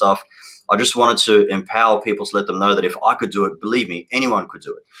all this stuff. I just wanted to empower people to let them know that if I could do it, believe me, anyone could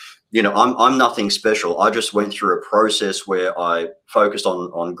do it. I'm nothing special. I just went through a process where I focused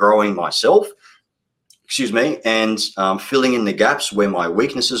on growing myself, and filling in the gaps where my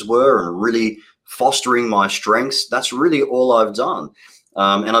weaknesses were and really fostering my strengths. That's really all I've done.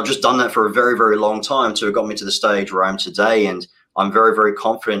 And I've just done that for a very, very long time to have got me to the stage where I am today. And I'm very, very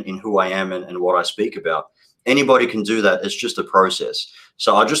confident in who I am and what I speak about. Anybody can do that. It's just a process.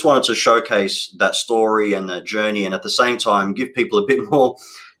 So I just wanted to showcase that story and that journey, and at the same time, give people a bit more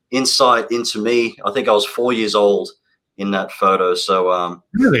insight into me. I think I was 4 years old in that photo. So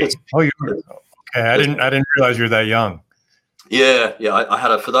really? Oh, you were okay. I didn't realize you were that young. Yeah. I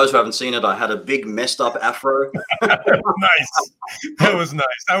had for those who haven't seen it, I had a big messed up afro. Nice. That was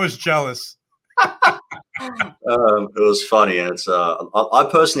nice. I was jealous. It was funny, and it's I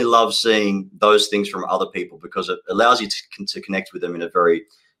personally love seeing those things from other people because it allows you to connect with them in a very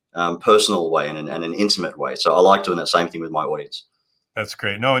personal way and an intimate way. So I like doing that same thing with my audience. That's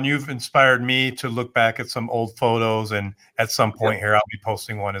great. No, and you've inspired me to look back at some old photos, and at some point here, I'll be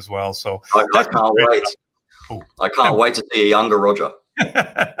posting one as well. So I can't wait. Ooh. I can't wait to see a younger Roger.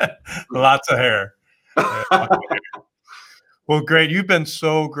 Lots of hair. Well, great. You've been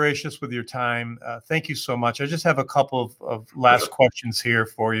so gracious with your time. Thank you so much. I just have a couple of last questions here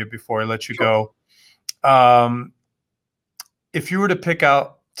for you before I let you go. If you were to take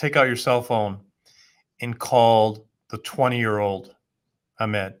out your cell phone and called the 20-year-old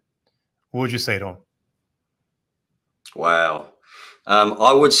Ahmed, what would you say to him? Wow.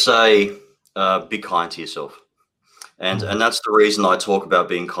 I would say be kind to yourself. And that's the reason I talk about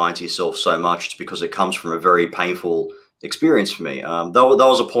being kind to yourself so much. It's because it comes from a very painful experience for me. There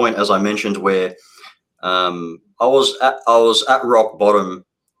was a point, as I mentioned, where I was at rock bottom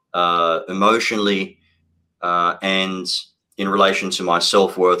emotionally, and in relation to my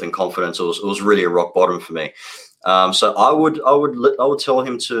self-worth and confidence. It was really a rock bottom for me. So I would tell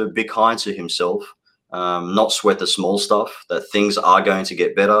him to be kind to himself, not sweat the small stuff, that things are going to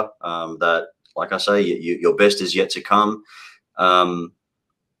get better, that, like I say, your best is yet to come.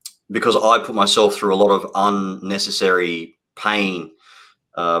 Because I put myself through a lot of unnecessary pain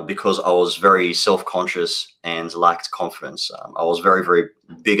because I was very self-conscious and lacked confidence. I was very, very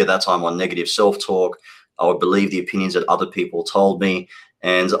big at that time on negative self-talk. I would believe the opinions that other people told me.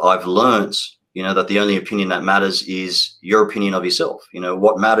 And I've learned, that the only opinion that matters is your opinion of yourself.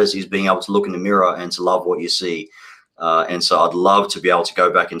 What matters is being able to look in the mirror and to love what you see. And so I'd love to be able to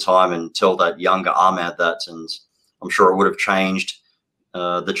go back in time and tell that younger Ahmad that, and I'm sure it would have changed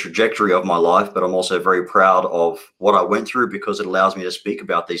the trajectory of my life, but I'm also very proud of what I went through because it allows me to speak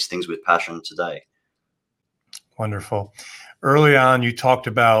about these things with passion today. Wonderful. Early on, you talked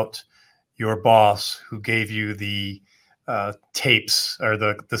about your boss who gave you the tapes or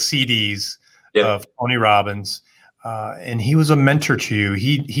the CDs of Tony Robbins, and he was a mentor to you.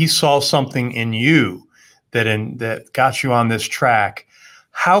 He saw something in you that got you on this track.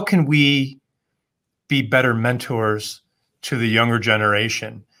 How can we be better mentors to the younger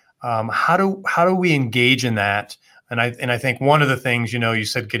generation? How do we engage in that? And I think one of the things, you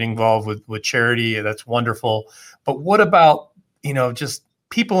said get involved with charity. That's wonderful. But what about, just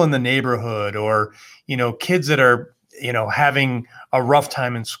people in the neighborhood, or, kids that are, having a rough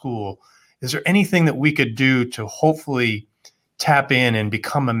time in school? Is there anything that we could do to hopefully tap in and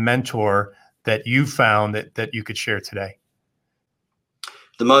become a mentor that you found that you could share today?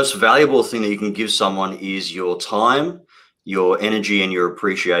 The most valuable thing that you can give someone is your time, your energy, and your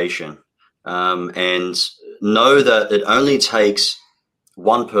appreciation. And know that it only takes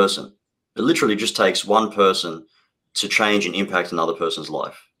one person. It literally just takes one person to change and impact another person's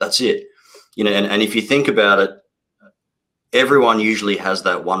life. That's it. And if you think about it, everyone usually has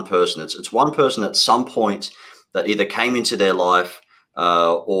that one person. It's one person at some point that either came into their life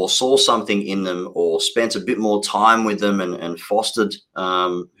or saw something in them, or spent a bit more time with them and fostered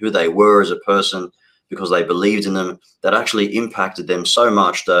who they were as a person because they believed in them, that actually impacted them so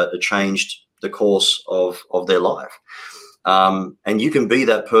much that it changed the course of their life. And you can be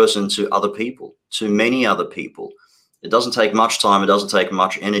that person to other people, to many other people. It doesn't take much time. It doesn't take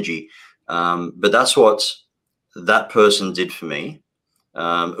much energy. But that's what that person did for me.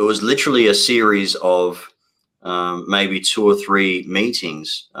 It was literally a series of maybe 2 or 3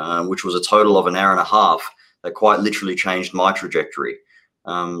 meetings, which was a total of an hour and a half, that quite literally changed my trajectory.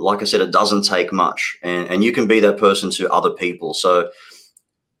 Like I said, it doesn't take much, and you can be that person to other people. So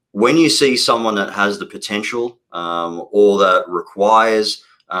when you see someone that has the potential or that requires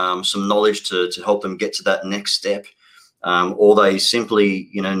some knowledge to help them get to that next step, or they simply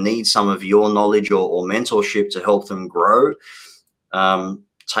need some of your knowledge or mentorship to help them grow,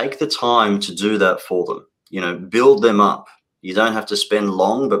 take the time to do that for them. Build them up. You don't have to spend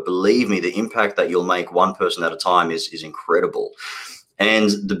long, but believe me, the impact that you'll make one person at a time is incredible.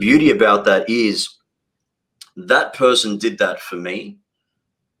 And the beauty about that is that person did that for me.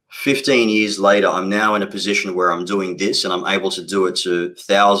 15 years later, I'm now in a position where I'm doing this, and I'm able to do it to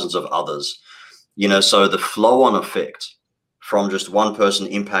thousands of others. So the flow-on effect from just one person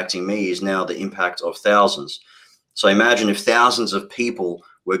impacting me is now the impact of thousands. So imagine if thousands of people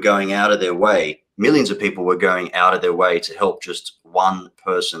were going out of their way, millions of people were going out of their way to help just one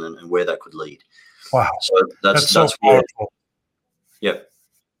person, and where that could lead. Wow. So that's so powerful. Yep.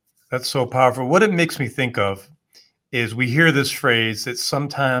 That's so powerful. What it makes me think of is we hear this phrase that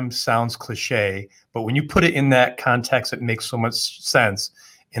sometimes sounds cliche, but when you put it in that context, it makes so much sense.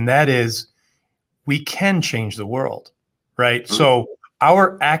 And that is, we can change the world, right? Mm-hmm. So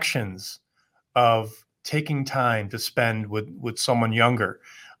our actions of taking time to spend with someone younger,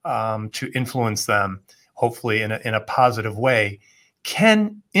 to influence them, hopefully in a positive way,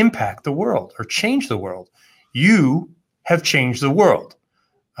 can impact the world or change the world. You have changed the world.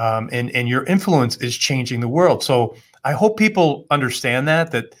 And your influence is changing the world. So I hope people understand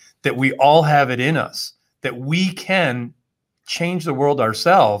that we all have it in us, that we can change the world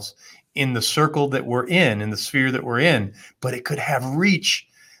ourselves in the circle that we're in the sphere that we're in, but it could have reach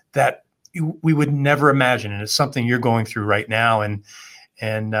that we would never imagine. And it's something you're going through right now. And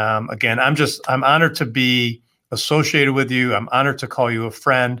again, I'm honored to be associated with you. I'm honored to call you a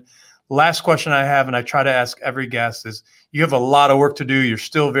friend. Last question I have, and I try to ask every guest, is you have a lot of work to do. You're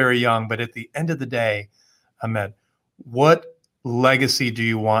still very young, but at the end of the day, Ahmad, what legacy do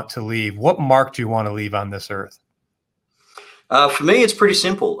you want to leave? What mark do you want to leave on this earth? For me, it's pretty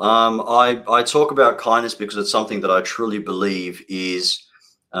simple. I talk about kindness because it's something that I truly believe is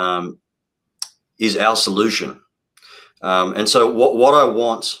our solution. And so what I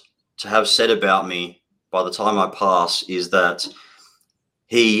want to have said about me by the time I pass is that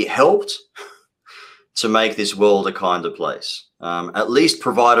he helped to make this world a kinder place. At least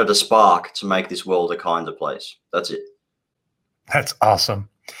provided a spark to make this world a kinder place. That's it. That's awesome.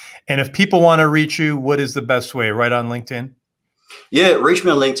 And if people want to reach you, what is the best way? Right on LinkedIn? Yeah, reach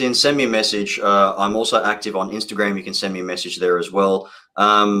me on LinkedIn. Send me a message. I'm also active on Instagram. You can send me a message there as well.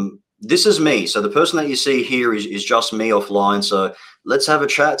 This is me. So the person that you see here is just me offline. So let's have a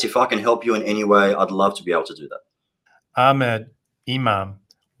chat. If I can help you in any way, I'd love to be able to do that. Ahmad, Imam,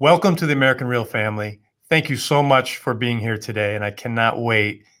 welcome to the American Real family. Thank you so much for being here today, and I cannot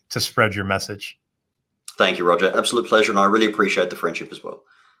wait to spread your message. Thank you, Roger. Absolute pleasure, and I really appreciate the friendship as well.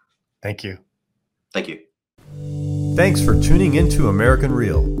 Thank you. Thank you. Thanks for tuning into American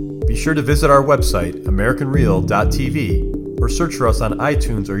Real. Be sure to visit our website, americanreal.tv, or search for us on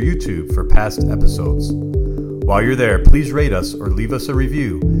iTunes or YouTube for past episodes. While you're there, please rate us or leave us a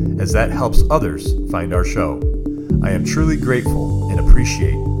review, as that helps others find our show. I am truly grateful and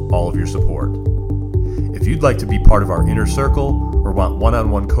appreciate all of your support. If you'd like to be part of our inner circle or want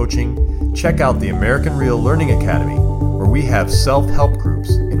one-on-one coaching, check out the American Real Learning Academy, where we have self-help groups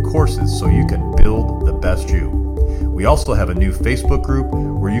and courses so you can build the best you. We also have a new Facebook group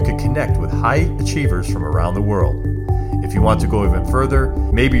where you can connect with high achievers from around the world. If you want to go even further,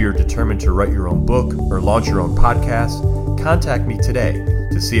 maybe you're determined to write your own book or launch your own podcast, contact me today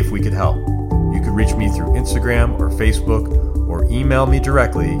to see if we could help. You can reach me through Instagram or Facebook, or email me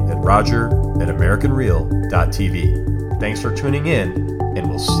directly at roger@americanreal.tv. Thanks for tuning in, and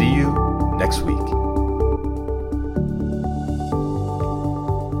we'll see you next week.